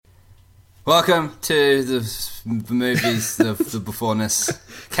Welcome to the movies of the beforeness.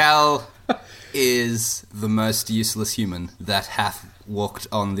 Cal is the most useless human that hath walked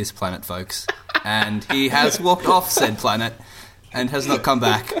on this planet, folks. And he has walked off said planet and has not come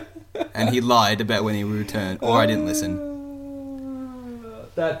back. And he lied about when he would return, or I didn't listen.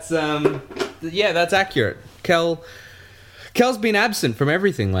 That's accurate. Cal's been absent from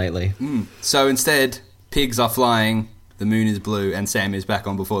everything lately. So instead, pigs are flying, the moon is blue, and Sam is back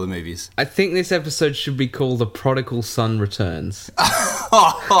on before the movies. I think this episode should be called The Prodigal Son Returns.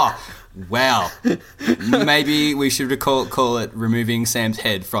 Wow. Maybe we should call it removing Sam's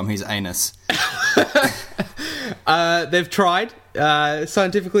head from his anus. They've tried.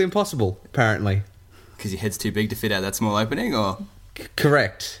 Scientifically impossible, apparently. Because your head's too big to fit out that small opening, or...?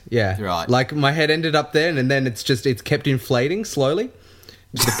 Correct, yeah. Right. Like, my head ended up there, and then it's kept inflating slowly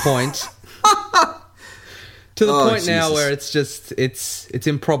to the point... to the point now Jesus. where it's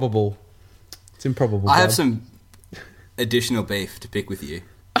improbable. It's improbable. I have Bob. some additional beef to pick with you.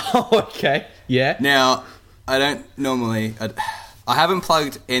 Oh, okay. Yeah. Now, I don't normally... I haven't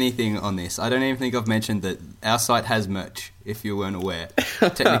plugged anything on this. I don't even think I've mentioned that our site has merch, if you weren't aware,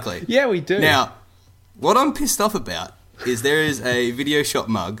 technically. Yeah, we do. Now, what I'm pissed off about is there is a Video Shop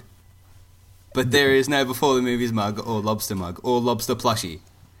mug, but there is no Before the Movies mug or lobster plushie.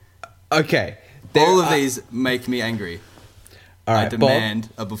 Okay. All of these make me angry. All right, I demand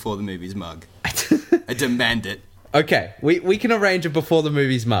a Before the Movies mug. I demand it. Okay, we can arrange a Before the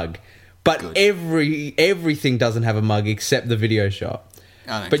Movies mug, but Good. everything doesn't have a mug except the Video Shop.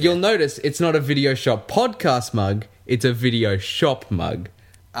 I don't But care. you'll notice it's not a Video Shop podcast mug, it's a Video Shop mug.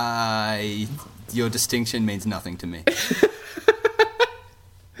 Your distinction means nothing to me.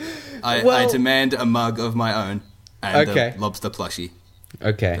 I demand a mug of my own and Okay. a lobster plushie.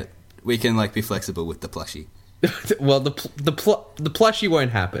 Okay. But we can be flexible with the plushie. Well, the plushie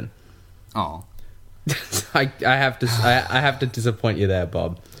won't happen. Oh, I have to disappoint you there,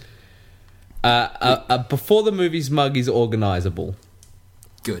 Bob. A Before the Movies mug is organisable.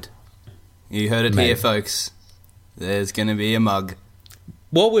 good. You heard it Maybe. here, folks. There's going to be a mug.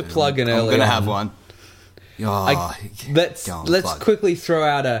 While we're plugging I'm early going to on, have one. Oh, let's go on, let's plug. quickly throw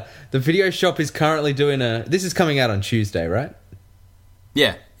out the Video Shop is currently doing this is coming out on Tuesday, right?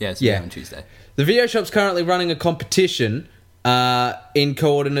 Yeah, it's on Tuesday. The Video Shop's currently running a competition in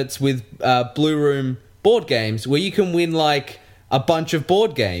coordinates with Blue Room Board Games where you can win like a bunch of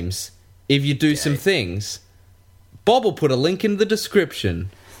board games if you do some things. Bob will put a link in the description.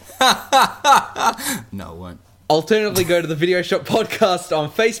 No, it won't. Alternatively, go to the Video Shop podcast on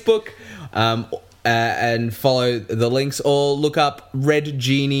Facebook and follow the links, or look up Red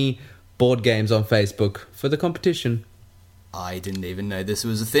Genie Board Games on Facebook for the competition. I didn't even know this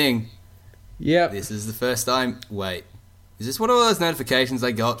was a thing. Yep. This is the first time. Wait, is this one of those notifications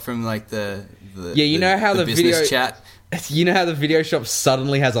I got from like the Yeah, you know how the business video chat? You know how the Video Shop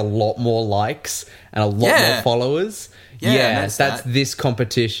suddenly has a lot more likes and a lot Yeah. more followers? Yeah, I noticed that's that. this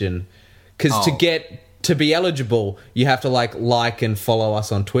competition. Because Oh. to be eligible, you have to like and follow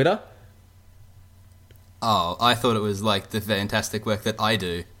us on Twitter. Oh, I thought it was like the fantastic work that I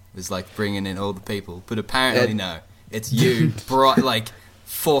do was like bringing in all the people, but apparently no, it's you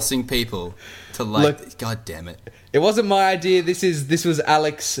forcing people to like. Look- God damn it! It wasn't my idea. This was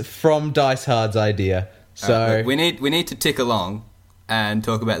Alex from Dice Hard's idea. So All right, look, we need to tick along and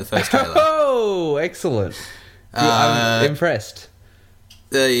talk about the first trailer. Oh, excellent! I'm impressed.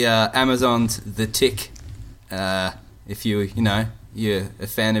 The Amazon's The Tick. If you're a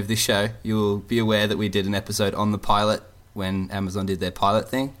fan of this show, you'll be aware that we did an episode on the pilot when Amazon did their pilot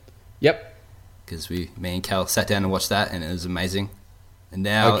thing. Yep. Because me and Cal sat down and watched that, and it was amazing. And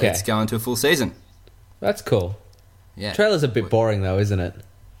now Okay. it's going to a full season. That's cool. Yeah, Trailer's a bit boring though, isn't it?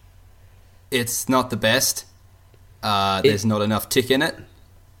 it's not the best. There's not enough tick in it,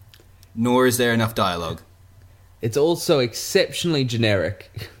 nor is there enough dialogue. It's also exceptionally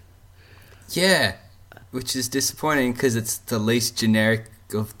generic. Yeah, which is disappointing because it's the least generic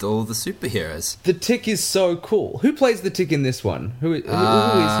of all the superheroes. The Tick is so cool. Who plays the Tick in this one? Who is he?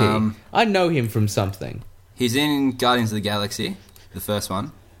 I know him from something. He's in Guardians of the Galaxy, the first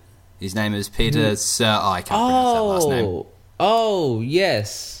one. His name is Peter Sir. Oh, I can't pronounce that last name. Oh,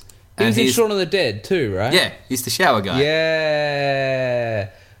 yes. He And was in he's- Shaun of the Dead too, right? Yeah, he's the shower guy. Yeah.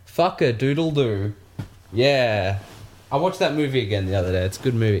 Fucker doodle doo. Yeah. I watched that movie again the other day. It's a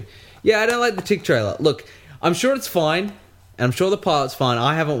good movie. Yeah, I don't like the Tick trailer. Look, I'm sure it's fine, and I'm sure the pilot's fine.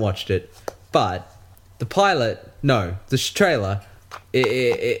 I haven't watched it, but the trailer,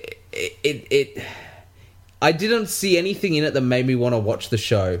 I didn't see anything in it that made me want to watch the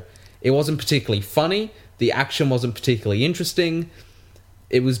show. It wasn't particularly funny. The action wasn't particularly interesting.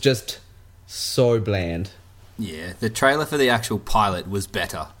 It was just So bland. Yeah, the trailer for the actual pilot was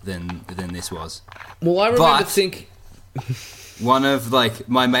better than this was. Well, I remember But- One of like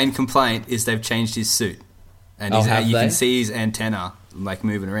my main complaint is they've changed his suit, and Oh, have you they? can see his antenna like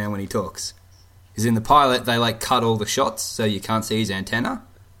moving around when he talks. Because in the pilot they like cut all the shots so you can't see his antenna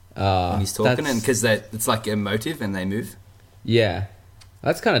when he's talking, that's- and because it's like emotive and they move. Yeah.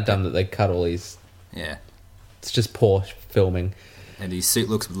 That's kind of dumb that they cut all these. Yeah, It's just poor filming. and his suit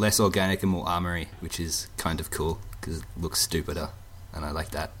looks less organic and more armory, which is kind of cool because it looks stupider, and I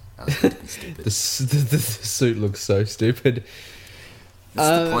like that. I like it to be stupid. The suit looks so stupid.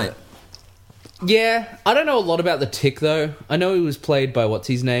 That's the point. Yeah, I don't know a lot about the Tick, though. I know he was played by what's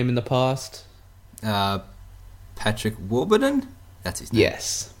his name in the past? Patrick Warburton? That's his name.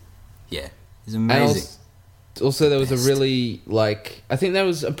 Yes. Yeah. He's And amazing. also there was Best. a really, like... I'm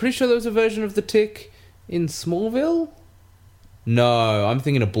pretty sure there was a version of the Tick in Smallville? No, I'm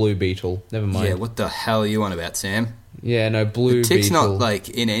thinking of Blue Beetle. Never mind. Yeah, what the hell are you on about, Sam? Yeah, no, Blue The Tick's Beetle. not, like,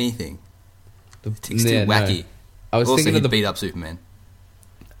 in anything. The Tick's yeah, too no. wacky. I was Also, thinking of he the... beat up Superman.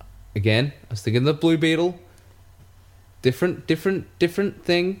 Again, I was thinking of the Blue Beetle. Different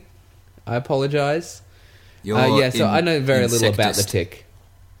thing. I apologise. So I know very little about the insectist. Tick.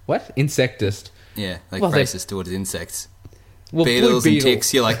 What? Insectist. Yeah, like Well, they- racist towards insects. Well, Blue Beetles and Beetle...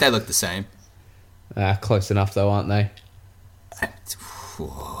 ticks, you're like, they look the same. Close enough, though, aren't they?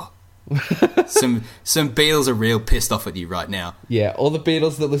 Some beetles are real pissed off at you right now. Yeah, all the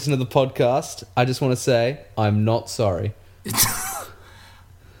Beatles that listen to the podcast, I just want to say, I'm not sorry.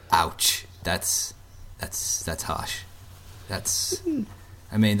 Ouch. That's harsh.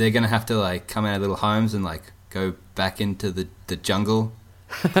 I mean, they're gonna have to like come out of little homes and like go back into the jungle,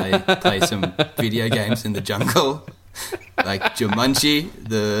 play some video games in the jungle, like Jumanji,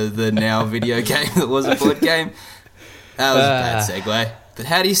 the now video game that was a board game. That was a bad segue. But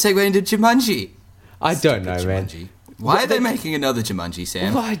how do you segue into Jumanji? I don't know, man. Jumanji. Why are they making another Jumanji,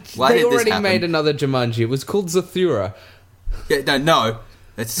 Sam? Why Why they did this already happen? made another Jumanji. It was called Zathura. Yeah, no,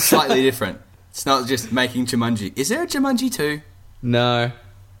 it's slightly different. It's not just making Jumanji. Is there a Jumanji 2? No,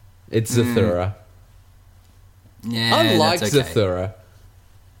 it's Zathura. Yeah, Unlike that's okay. Zathura.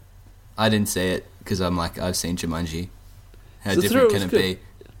 I didn't see it because I'm like, I've seen Jumanji. How Zathura different was can it good. be?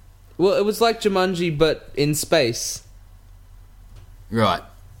 Well, it was like Jumanji, but in space. Right.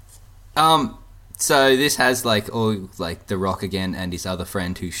 So this has like all like The Rock again and his other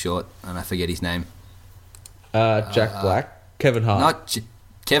friend who's short and I forget his name. Jack Black, Kevin Hart. Not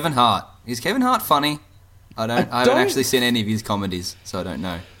Kevin Hart. Is Kevin Hart funny? I haven't actually seen any of his comedies, so I don't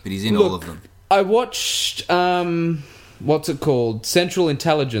know. But he's in all of them. I watched what's it called? Central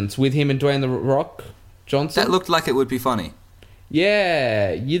Intelligence with him and Dwayne the Rock Johnson. That looked like it would be funny.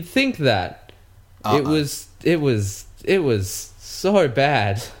 Yeah, you'd think that. It was so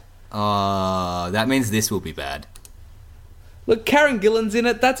bad. That means this will be bad. Look, Karen Gillan's in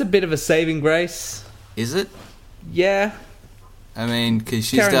it. That's a bit of a saving grace. Is it? Yeah. I mean, because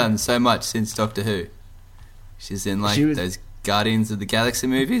she's Karen- done so much since Doctor Who. She's in like She was- those Guardians of the Galaxy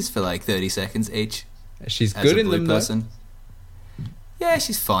movies for like 30 seconds each. She's As good a in blue them, person. Yeah,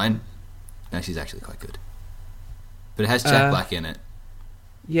 she's fine. No, she's actually quite good. But it has Jack Black in it. though.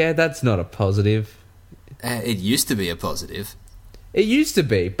 Yeah, that's not a positive. It used to be a positive. It used to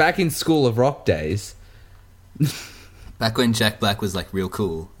be, back in School of Rock days. Back when Jack Black was like real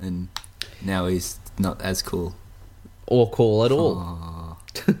cool, and now he's not as cool. Or cool at all. Oh.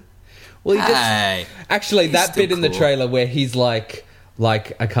 Well, he gets... Hey, Actually, he's that still bit in the cool. trailer where he's like, I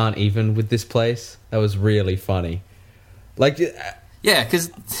can't even with this place, that was really funny. Like, yeah,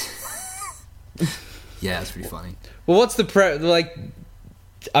 because yeah, that's pretty funny. well, what's the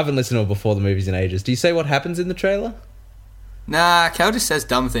I haven't listened to it before the movies in ages. Do you say what happens in the trailer? Nah, Cal just says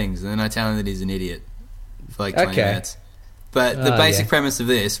dumb things, and then I tell him that he's an idiot for like 20 Okay. minutes. But the basic yeah. premise of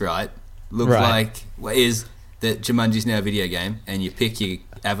this, right, looks Right. like is that Jumanji's now a video game, and you pick your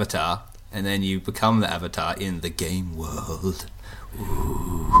avatar, and then you become the avatar in the game world.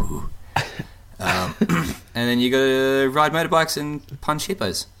 Ooh. And then you go to ride motorbikes and punch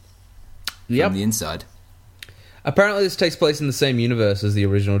hippos from the inside. Apparently, this takes place in the same universe as the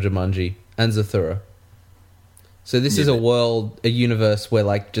original Jumanji and Zathura. So this is Yeah, a universe where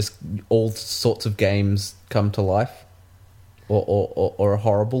like just all sorts of games come to life, or are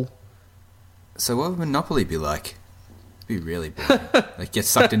horrible. So what would Monopoly be like? It'd be really boring. Like get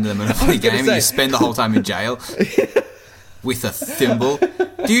sucked into the Monopoly game and say- you spend the whole time in jail with a thimble.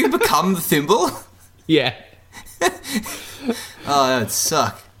 Do you become the thimble? Yeah. Oh, that would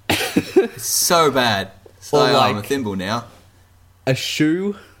suck. It's so bad. It's Or like, I'm a like- thimble now. A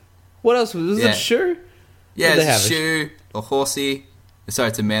shoe. What else was Yeah. it? A shoe? Yeah, What'd they it's a have? shoe, a horsey, Sorry,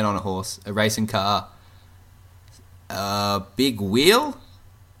 it's a man on a horse, a racing car, a big wheel.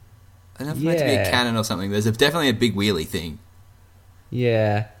 I don't know if it's meant to be a cannon or something. There's definitely a big wheelie thing.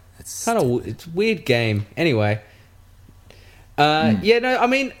 Yeah. It's Kind of, it's a weird game. Anyway. Yeah, no, I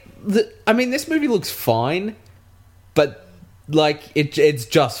mean, this movie looks fine, but, like, it's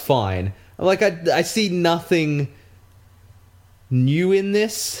just fine. Like, I see nothing new in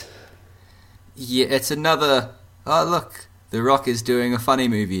this. Yeah, it's another... Oh, look, The Rock is doing a funny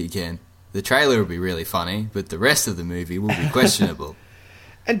movie again. The trailer will be really funny, but the rest of the movie will be questionable.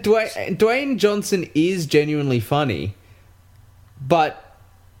 And Dwayne Johnson is genuinely funny, but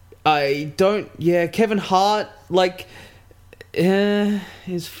I don't... Yeah, Kevin Hart, like...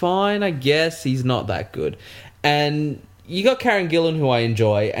 is fine, I guess. He's not that good. And you got Karen Gillan, who I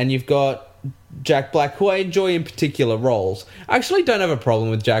enjoy, and you've got Jack Black, who I enjoy in particular roles. I actually don't have a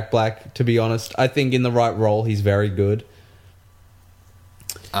problem with Jack Black, to be honest. I think in the right role, he's very good.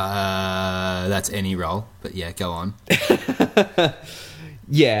 That's any role, but yeah, go on.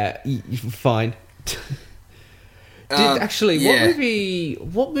 Yeah, fine.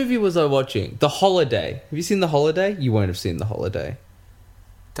 What movie was I watching? The Holiday. Have you seen The Holiday? You won't have seen The Holiday.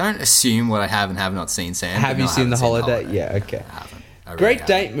 Don't assume what I have and have not seen, Sam. Have you seen The Holiday? Yeah, okay. I haven't. I really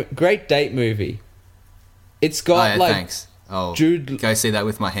Great date movie. It's got thanks. Oh, Jude. Go see that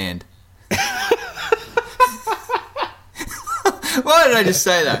with my hand. Why did I just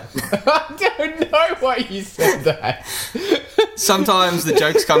say that? I don't know why you said that. Sometimes the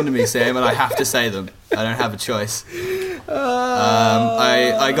jokes come to me, Sam, and I have to say them. I don't have a choice.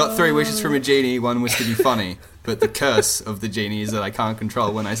 I got 3 wishes from a genie. One was to be funny, but the curse of the genie is that I can't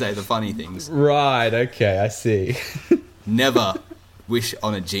control when I say the funny things. Right. Okay. I see. Never wish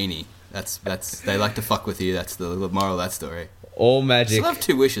on a genie. That's they like to fuck with you. That's the moral of that story. All magic. I still have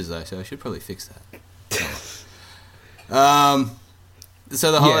 2 wishes though, so I should probably fix that.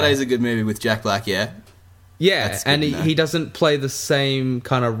 So The Holiday's a good movie with Jack Black, yeah. Yeah, and he doesn't play the same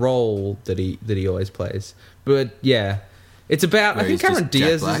kind of role that he always plays. But yeah, it's about I think Cameron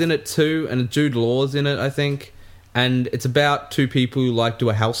Diaz is in it too, and Jude Law's in it, I think. And it's about 2 people who like do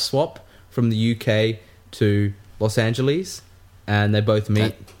a house swap from the UK to Los Angeles, and they both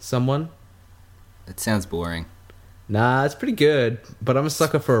meet someone. It sounds boring. Nah, it's pretty good, but I'm a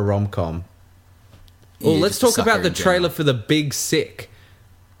sucker for a rom-com. Well, let's talk about the trailer for The Big Sick.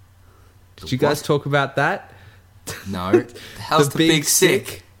 Did you guys talk about that? No. The hell's The Big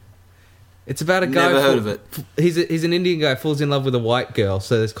Sick? It's about a guy... Never heard of it. He's an Indian guy, falls in love with a white girl,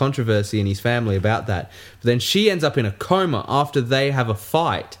 so there's controversy in his family about that. But then she ends up in a coma after they have a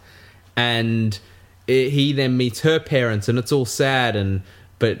fight, and he then meets her parents, and it's all sad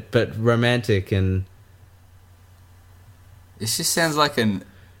but romantic, and... This just sounds like a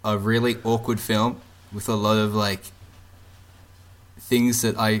really awkward film with a lot of, like, things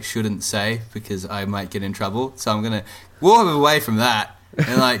that I shouldn't say because I might get in trouble. So I'm going to walk away from that.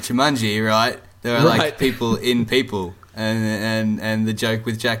 And, like, Jumanji, right? There are, like, people in people. And the joke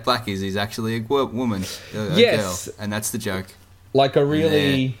with Jack Black is he's actually a woman, a girl. And that's the joke. Like a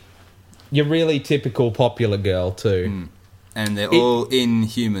really... Your really typical popular girl, too. And they're all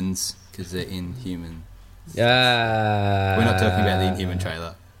Inhumans because they're inhuman. We're not talking about the Inhuman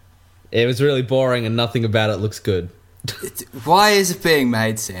trailer. It was really boring and nothing about it looks good. Why is it being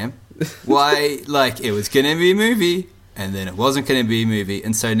made, Sam? Why, like, it was going to be a movie, and then it wasn't going to be a movie,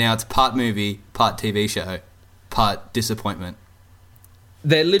 and so now it's part movie, part TV show, part disappointment.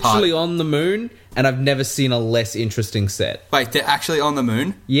 They're literally on the moon, and I've never seen a less interesting set. Wait, they're actually on the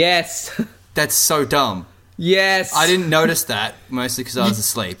moon? Yes. That's so dumb. Yes. I didn't notice that, mostly because I was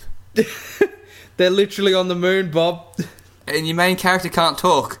asleep. They're literally on the moon, Bob. And your main character can't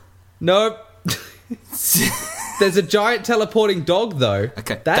talk. Nope. There's a giant teleporting dog, though.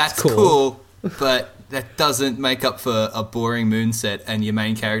 Okay, that's cool, but that doesn't make up for a boring moon set and your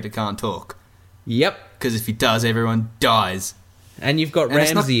main character can't talk. Yep. Because if he does, everyone dies. And you've got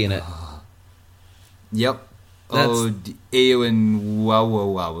Ramsey in it. Yep. Ewan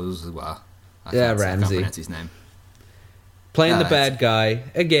Wawa. Yeah, Ramsey. I can't pronounce his name. Playing the bad guy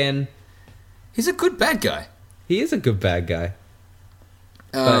again. He's a good bad guy. He is a good bad guy.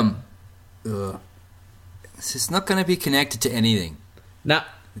 It's just not going to be connected to anything. Nah.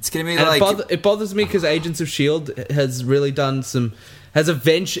 It's going to be it bothers me because Agents of S.H.I.E.L.D. has really done some...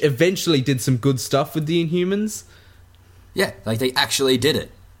 eventually did some good stuff with the Inhumans. Yeah, like they actually did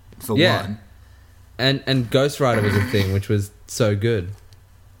it, for one. And Ghost Rider was a thing, which was so good.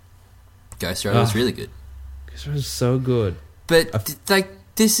 Ghost Rider was really good. Ghost Rider was so good. But,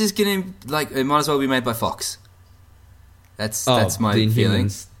 this is going to... Like, it might as well be made by Fox. That's my feeling.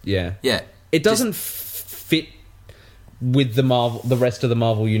 Yeah. Yeah. It doesn't fit with the rest of the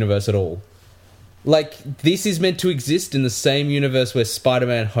Marvel universe at all. Like, this is meant to exist in the same universe where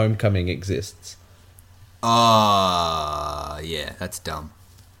Spider-Man Homecoming exists. Yeah, that's dumb.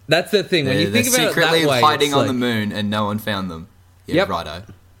 That's the thing. When you think about it that way, secretly hiding on like, the moon and no one found them. Yeah, Yep. righto.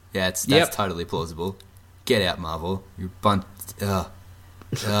 Yeah, that's totally plausible. Get out, Marvel. You bunch.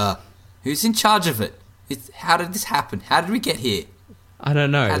 Who's in charge of it? How did this happen? How did we get here? I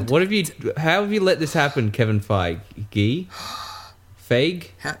don't know. How have you let this happen, Kevin Feige?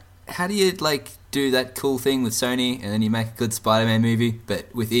 How do you do that cool thing with Sony and then you make a good Spider-Man movie,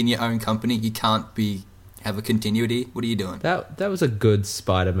 but within your own company you can't have a continuity? What are you doing? That was a good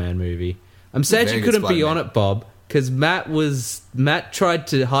Spider-Man movie. I'm sad you couldn't be on it, Bob, because Matt tried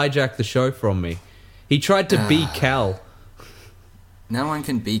to hijack the show from me. He tried to be Cal. No one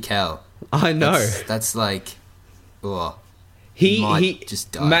can be Cal. I know. That's like, he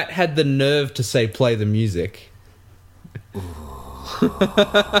just die. Matt had the nerve to say play the music.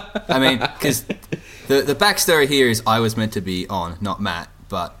 I mean, because the backstory here is I was meant to be on, not Matt,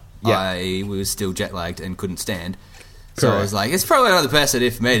 but I was still jet lagged and couldn't stand. So Correct. I was like, it's probably another person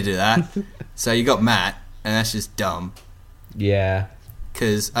for me to do that. So you got Matt, and that's just dumb. Yeah.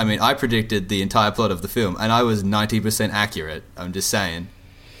 Because, I mean, I predicted the entire plot of the film, and I was 90% accurate. I'm just saying.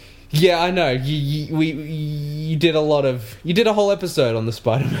 Yeah, I know. You did a whole episode on the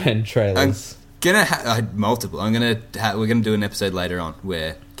Spider-Man trailers. Multiple. We're gonna do an episode later on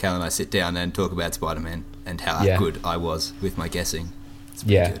where Cal and I sit down and talk about Spider-Man and how good I was with my guessing. It's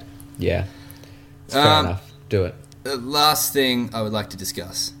pretty good. Yeah. It's fair enough. Do it. The last thing I would like to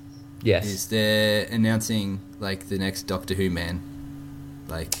discuss is they're announcing the next Doctor Who man,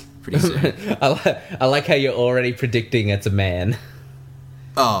 pretty soon. I like how you're already predicting it's a man.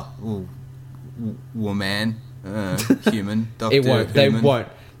 Oh, woman, human, Doctor. It won't. Human.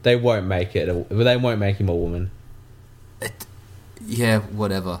 They won't make it. They won't make him a woman. Yeah,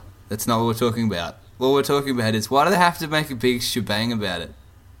 whatever. That's not what we're talking about. What we're talking about is, why do they have to make a big shebang about it?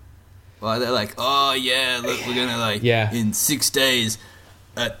 Why are they like, oh yeah, look, we're gonna in 6 days,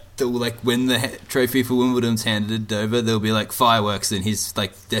 when the trophy for Wimbledon's handed over, there'll be fireworks, and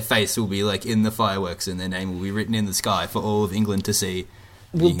their face will be in the fireworks, and their name will be written in the sky for all of England to see.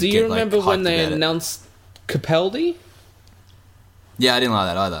 Well, do you remember when they announced Capaldi? Yeah, I didn't like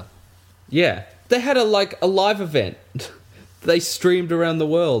that either. Yeah, they had a live event. They streamed around the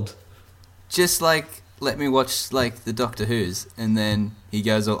world. Just let me watch the Doctor Who's, and then he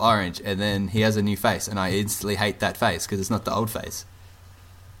goes all orange, and then he has a new face, and I instantly hate that face because it's not the old face.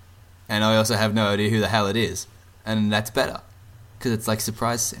 And I also have no idea who the hell it is, and that's better because it's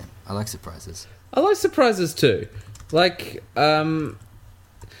surprise Sam. I like surprises. I like surprises too.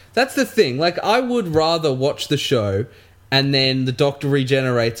 That's the thing. I would rather watch the show and then the Doctor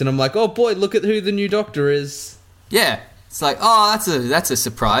regenerates and I'm like, oh boy, look at who the new Doctor is. Yeah. It's that's a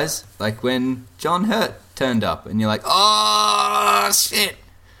surprise. Like when John Hurt turned up and you're like, oh shit.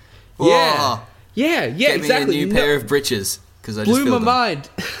 Whoa. Yeah, exactly. Me a new pair of breeches because I blew just my mind.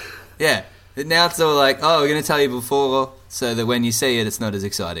 Yeah. Now it's all like, oh, we're going to tell you before so that when you see it, it's not as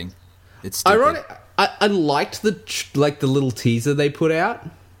exciting. It's stupid. Ironic. I liked the little teaser they put out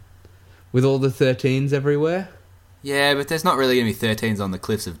with all the 13s everywhere. Yeah, but there's not really going to be 13s on the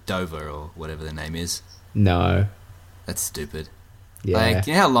cliffs of Dover or whatever the name is. No. That's stupid. Yeah.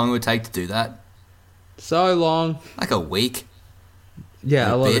 You know how long it would take to do that? So long. A week.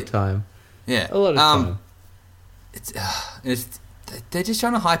 Yeah, a lot of time. Yeah. A lot of time. They're just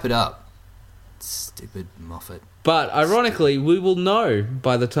trying to hype it up. Stupid Moffat. But ironically, we will know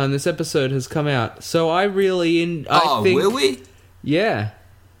by the time this episode has come out. So I really... I think, will we? Yeah.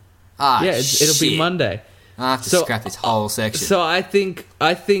 It'll be Monday. I have to scrap this whole section. So I think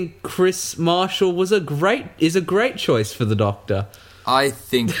Chris Marshall is a great choice for the Doctor. I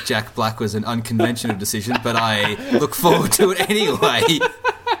think Jack Black was an unconventional decision, but I look forward to it anyway.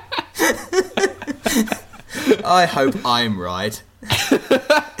 I hope I'm right.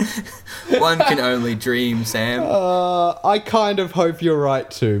 One can only dream, Sam. I kind of hope you're right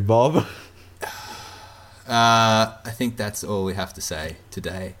too, Bob. I think that's all we have to say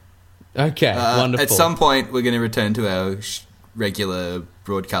today. Okay, wonderful. At some point, we're going to return to our regular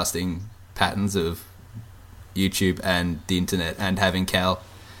broadcasting patterns of YouTube and the internet and having Cal...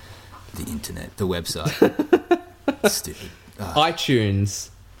 The internet, the website. Stupid.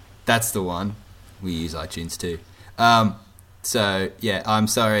 iTunes. That's the one. We use iTunes too. So, yeah, I'm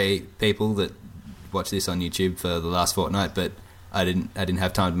sorry, people that watch this on YouTube for the last fortnight, but I didn't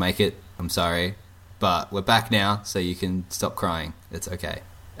have time to make it. I'm sorry. But we're back now, so you can stop crying. It's okay.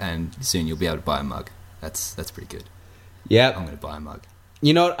 And soon you'll be able to buy a mug. That's pretty good. Yep. I'm going to buy a mug.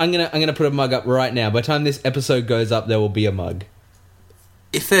 You know what? I'm gonna put a mug up right now. By the time this episode goes up, there will be a mug.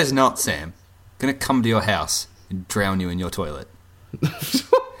 If there's not, Sam, I'm going to come to your house and drown you in your toilet.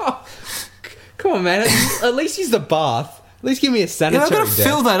 Come on, man. At least use the bath. At least give me a sanitary I've got to death.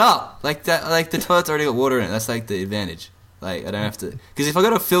 fill that up. Like that. Like the toilet's already got water in it. That's like the advantage. Like I don't have to. Because if I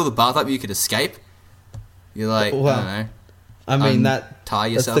got to fill the bath up, you could escape. You're like, Well, I don't know. I mean, Tie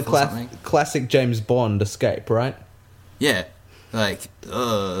that's yourself the or something. classic James Bond escape, right? Yeah. Like,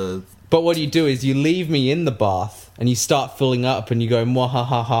 But what you do is you leave me in the bath and you start filling up and you go, mwah, ha,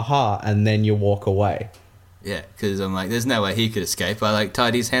 ha, ha, ha, and then you walk away. yeah, because I'm like, there's no way he could escape. I like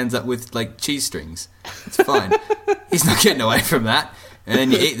tied his hands up with like cheese strings. It's fine. He's not getting away from that. And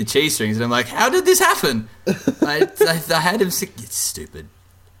then you eat the cheese strings, and I'm like, how did this happen? I had him sick. It's stupid.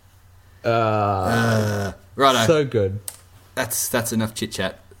 Righto. So good. That's enough chit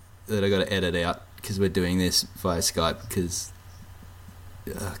chat that I got to edit out because we're doing this via Skype because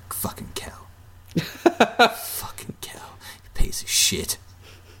fucking Cal, fucking Cal, you piece of shit.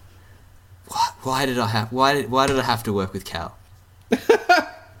 Why did I have to work with Cal?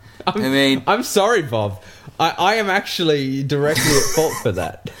 I'm sorry, Bob. I am actually directly at fault for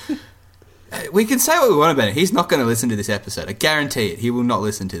that. We can say what we want about it. He's not going to listen to this episode. I guarantee it. He will not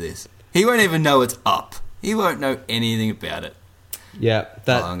listen to this. He won't even know it's up. He won't know anything about it. Yeah,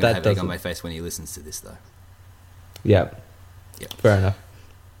 I'm going to have egg on my face when he listens to this, though. Yeah. Yep. Fair enough.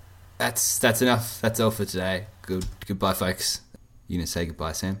 That's enough. That's all for today. Goodbye, folks. You going to say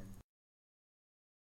goodbye, Sam?